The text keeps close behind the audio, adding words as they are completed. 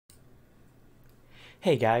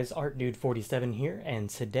Hey guys, ArtDude47 here, and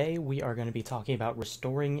today we are going to be talking about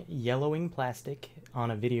restoring yellowing plastic on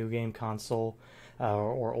a video game console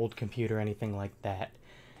or old computer, anything like that.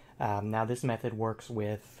 Now this method works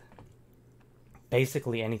with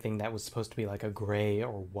basically anything that was supposed to be like a gray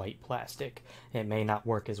or white plastic. It may not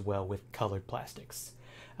work as well with colored plastics.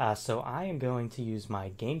 So I am going to use my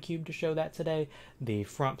GameCube to show that today. The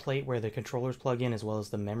front plate where the controllers plug in as well as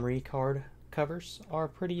the memory card covers are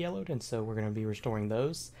pretty yellowed, and so we're going to be restoring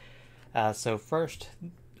those. So first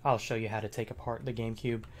I'll show you how to take apart the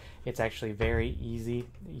GameCube. It's actually very easy.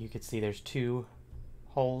 You can see there's two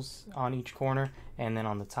holes on each corner, and then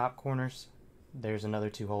on the top corners there's another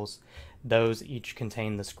two holes. Those each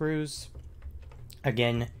contain the screws.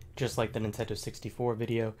 Again, just like the Nintendo 64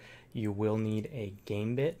 video, you will need a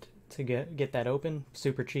game bit to get that open.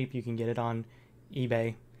 Super cheap, you can get it on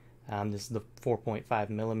eBay. This is the 4.5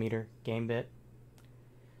 millimeter game bit.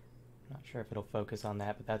 Not sure if it'll focus on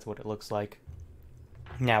that, but that's what it looks like.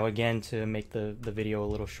 Now again, to make the video a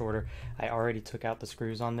little shorter, I already took out the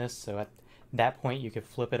screws on this, so at that point you could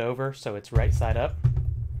flip it over so it's right side up.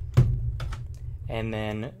 And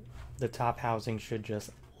then the top housing should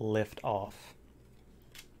just lift off.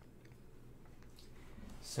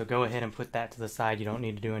 So go ahead and put that to the side. You don't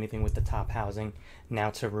need to do anything with the top housing.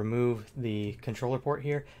 Now to remove the controller port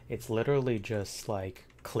here, it's literally just like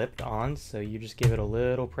clipped on. So you just give it a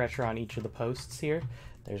little pressure on each of the posts here.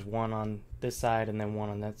 There's one on this side and then one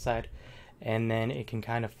on that side. And then it can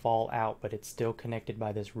kind of fall out, but it's still connected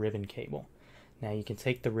by this ribbon cable. Now you can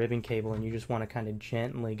take the ribbon cable and you just want to kind of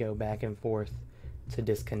gently go back and forth to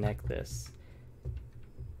disconnect this.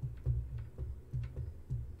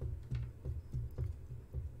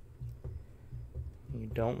 You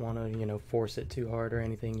don't want to, force it too hard or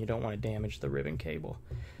anything. You don't want to damage the ribbon cable,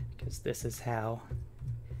 because this is how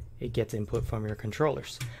it gets input from your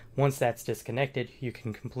controllers. Once that's disconnected, you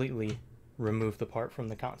can completely remove the part from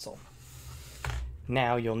the console.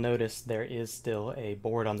 Now you'll notice there is still a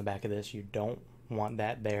board on the back of this. You don't want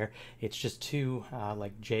that there. It's just two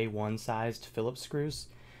like J1 sized Phillips screws.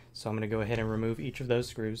 So I'm going to go ahead and remove each of those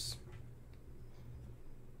screws.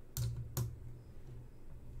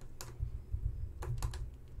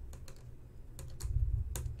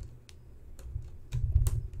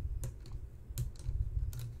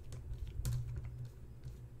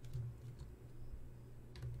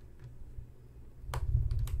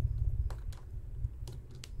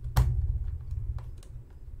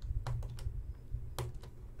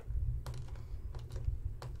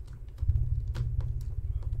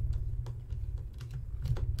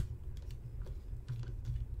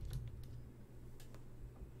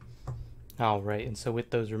 Alright, and so with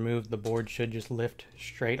those removed, the board should just lift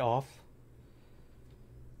straight off.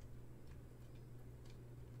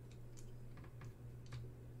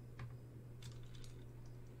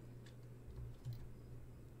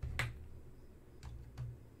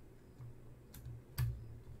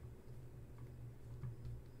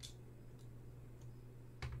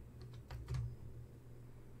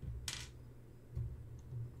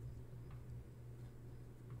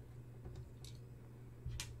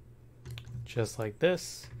 Just like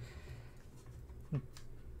this.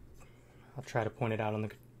 I'll try to point it out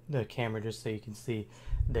on the camera just so you can see.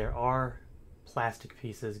 There are plastic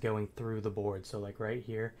pieces going through the board, so like right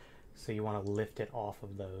here. So you want to lift it off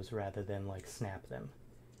of those rather than like snap them.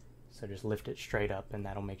 So just lift it straight up and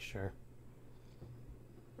that'll make sure.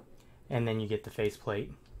 And then you get the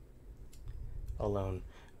faceplate alone,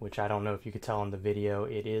 which I don't know if you could tell on the video.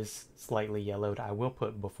 It is slightly yellowed. I will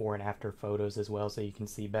put before and after photos as well so you can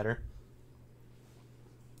see better.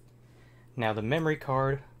 Now the memory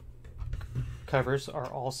card covers are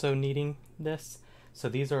also needing this, so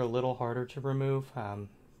these are a little harder to remove.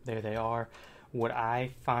 There they are. What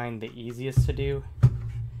I find the easiest to do,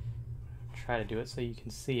 try to do it so you can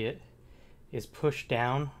see it, is push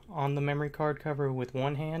down on the memory card cover with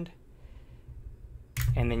one hand,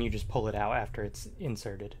 and then you just pull it out after it's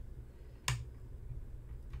inserted,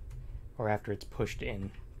 or after it's pushed in,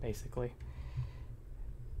 basically.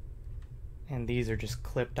 And these are just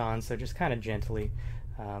clipped on, so just kind of gently,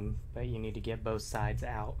 but you need to get both sides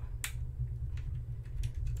out.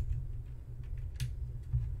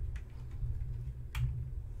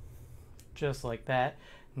 Just like that.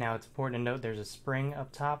 Now it's important to note there's a spring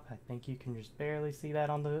up top. I think you can just barely see that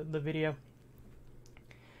on the video.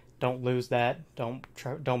 Don't lose that.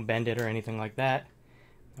 Don't bend it or anything like that.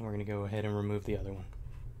 And we're going to go ahead and remove the other one.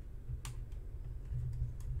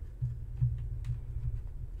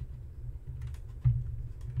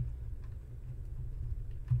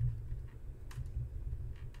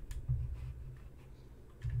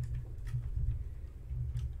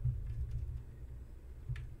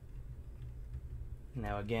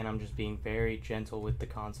 Now again, I'm just being very gentle with the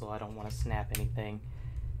console. I don't want to snap anything.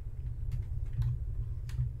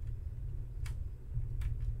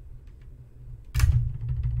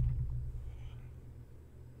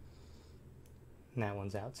 And that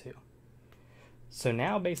one's out too. So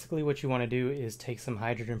now basically what you want to do is take some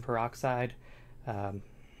hydrogen peroxide. I've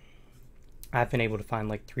been able to find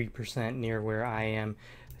like 3% near where I am.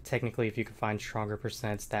 Technically, if you could find stronger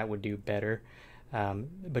percents, that would do better.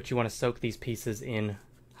 But you want to soak these pieces in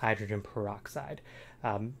hydrogen peroxide,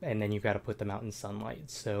 and then you've got to put them out in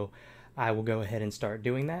sunlight. So I will go ahead and start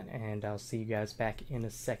doing that, and I'll see you guys back in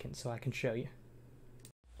a second so I can show you.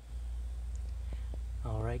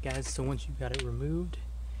 Alright guys, so once you've got it removed,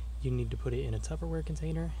 you need to put it in a Tupperware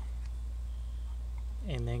container,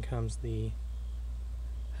 and then comes the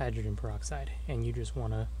hydrogen peroxide, and you just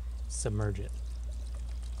want to submerge it.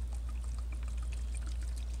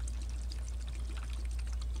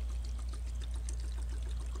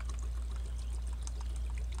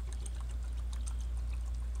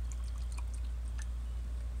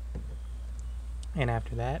 And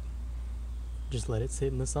after that, just let it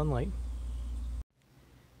sit in the sunlight.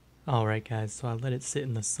 Alright guys, so I let it sit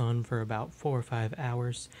in the sun for about 4 or 5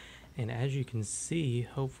 hours, and as you can see,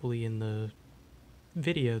 hopefully in the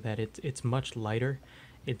video, that it's much lighter.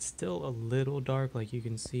 It's still a little dark, like you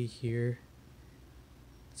can see here,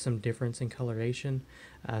 some difference in coloration.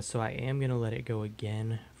 So I am going to let it go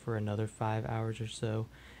again for another 5 hours or so.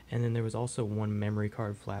 And then there was also one memory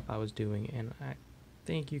card flap I was doing, and I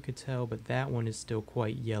think you could tell, but that one is still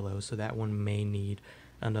quite yellow, so that one may need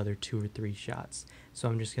another 2 or 3 shots. So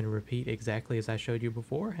I'm just going to repeat exactly as I showed you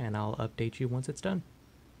before, and I'll update you once it's done.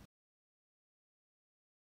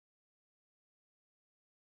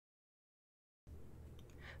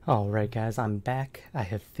 Alright guys, I'm back. I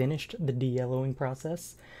have finished the de-yellowing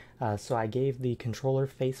process. So I gave the controller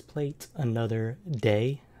faceplate another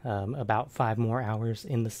day, about 5 more hours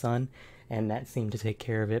in the sun, and that seemed to take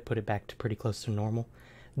care of it, put it back to pretty close to normal.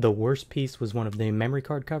 The worst piece was one of the memory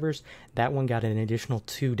card covers. That one got an additional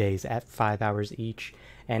 2 days at 5 hours each,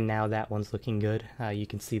 and now that one's looking good. You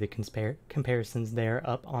can see the comparisons there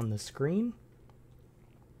up on the screen.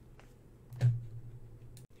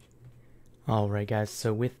 Alright guys,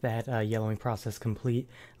 so with that yellowing process complete,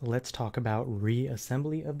 let's talk about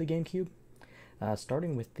reassembly of the GameCube.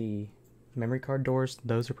 Starting with the memory card doors,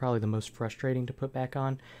 those are probably the most frustrating to put back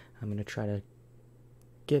on. I'm going to try to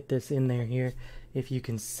get this in there here. If you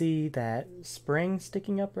can see that spring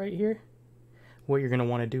sticking up right here, what you're going to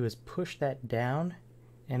want to do is push that down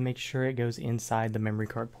and make sure it goes inside the memory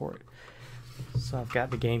card port. So I've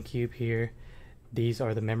got the GameCube here. These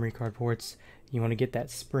are the memory card ports. You want to get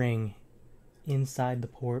that spring inside the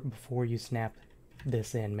port before you snap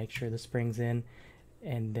this in. Make sure the spring's in,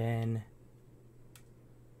 and then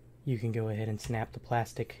you can go ahead and snap the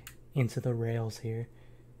plastic into the rails here.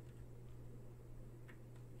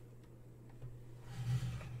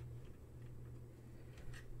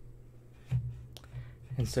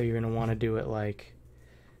 And so you're going to want to do it like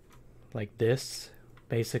this.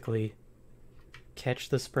 Basically catch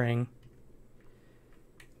the spring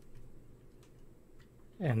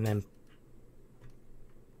and then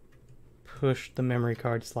push the memory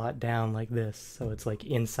card slot down like this, so it's like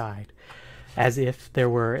inside, as if there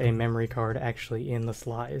were a memory card actually in the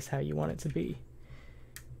slot is how you want it to be.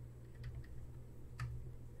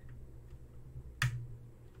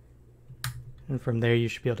 And from there you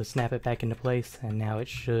should be able to snap it back into place, and now it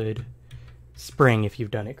should spring if you've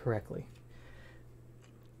done it correctly.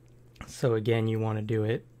 So again, you want to do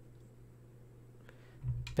it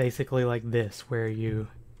basically like this, where you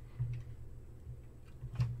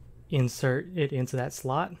insert it into that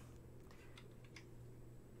slot,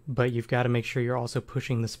 but you've got to make sure you're also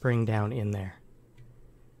pushing the spring down in there.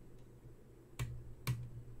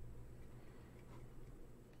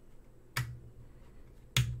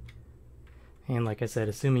 And like I said,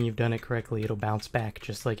 assuming you've done it correctly, it'll bounce back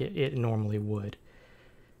just like it normally would.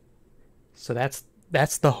 So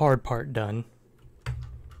that's the hard part done.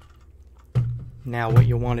 Now what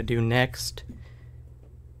you'll want to do next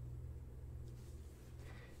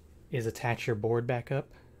is attach your board back up.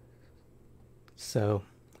 So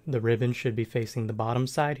the ribbon should be facing the bottom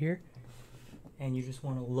side here, and you just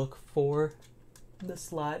want to look for the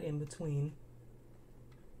slot in between.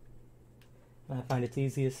 And I find it's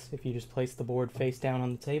easiest if you just place the board face down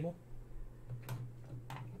on the table.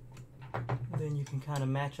 Then you can kind of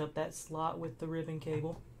match up that slot with the ribbon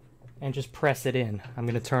cable and just press it in. I'm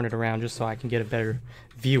going to turn it around just so I can get a better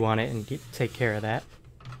view on it and take care of that.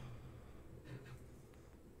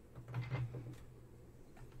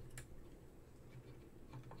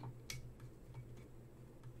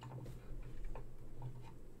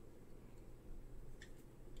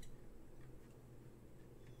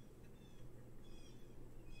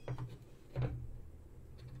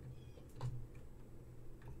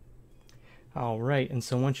 Alright, and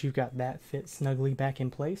so once you've got that fit snugly back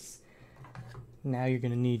in place, now you're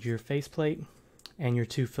going to need your faceplate and your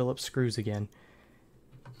 2 Phillips screws again.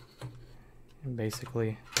 And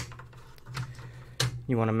basically,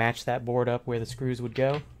 you want to match that board up where the screws would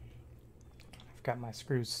go. I've got my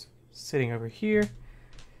screws sitting over here.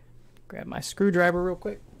 Grab my screwdriver real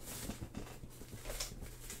quick.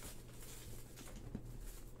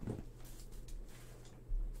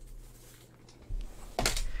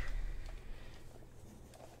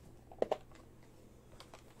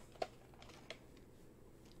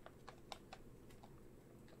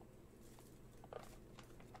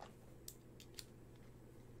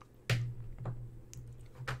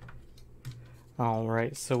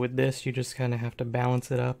 Alright, so with this you just kind of have to balance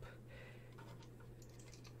it up.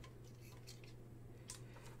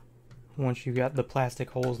 Once you've got the plastic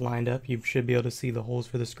holes lined up, you should be able to see the holes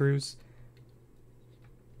for the screws.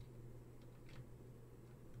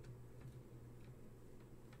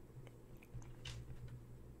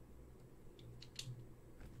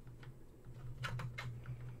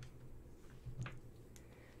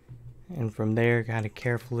 And from there, kind of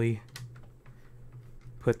carefully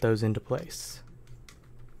put those into place.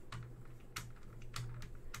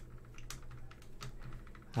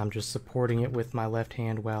 I'm just supporting it with my left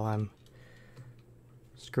hand while I'm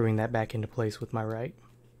screwing that back into place with my right.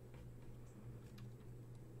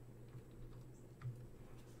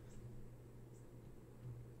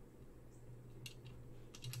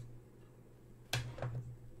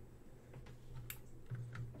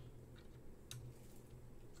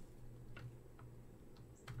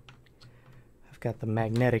 I've got the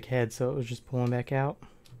magnetic head, so it was just pulling back out.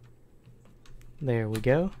 There we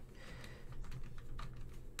go.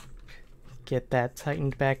 Get that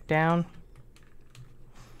tightened back down.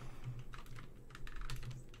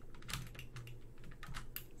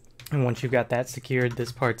 And once you've got that secured,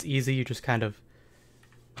 this part's easy. You just kind of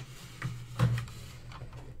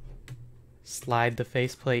slide the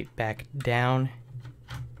faceplate back down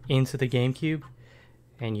into the GameCube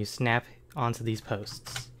and you snap onto these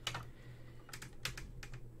posts.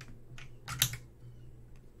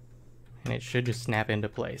 And it should just snap into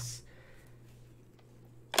place.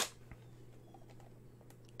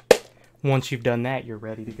 Once you've done that, you're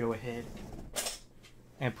ready to go ahead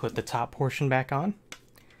and put the top portion back on.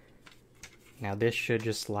 Now this should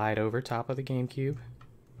just slide over top of the GameCube.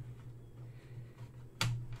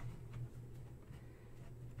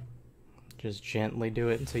 Just gently do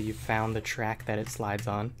it until you've found the track that it slides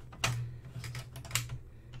on.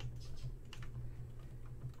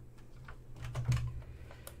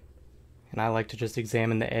 And I like to just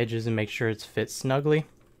examine the edges and make sure it's fit snugly.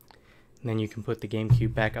 And then you can put the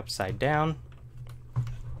GameCube back upside down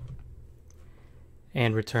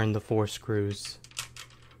and return the 4 screws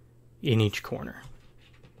in each corner.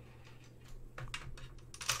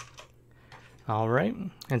 Alright,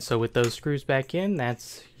 and so with those screws back in,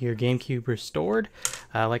 that's your GameCube restored.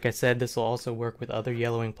 Like I said, this will also work with other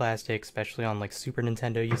yellowing plastic, especially on like Super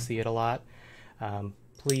Nintendo, you see it a lot.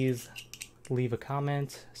 Please leave a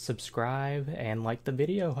comment, subscribe, and like the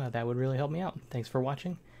video. That would really help me out. Thanks for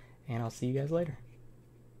watching, and I'll see you guys later.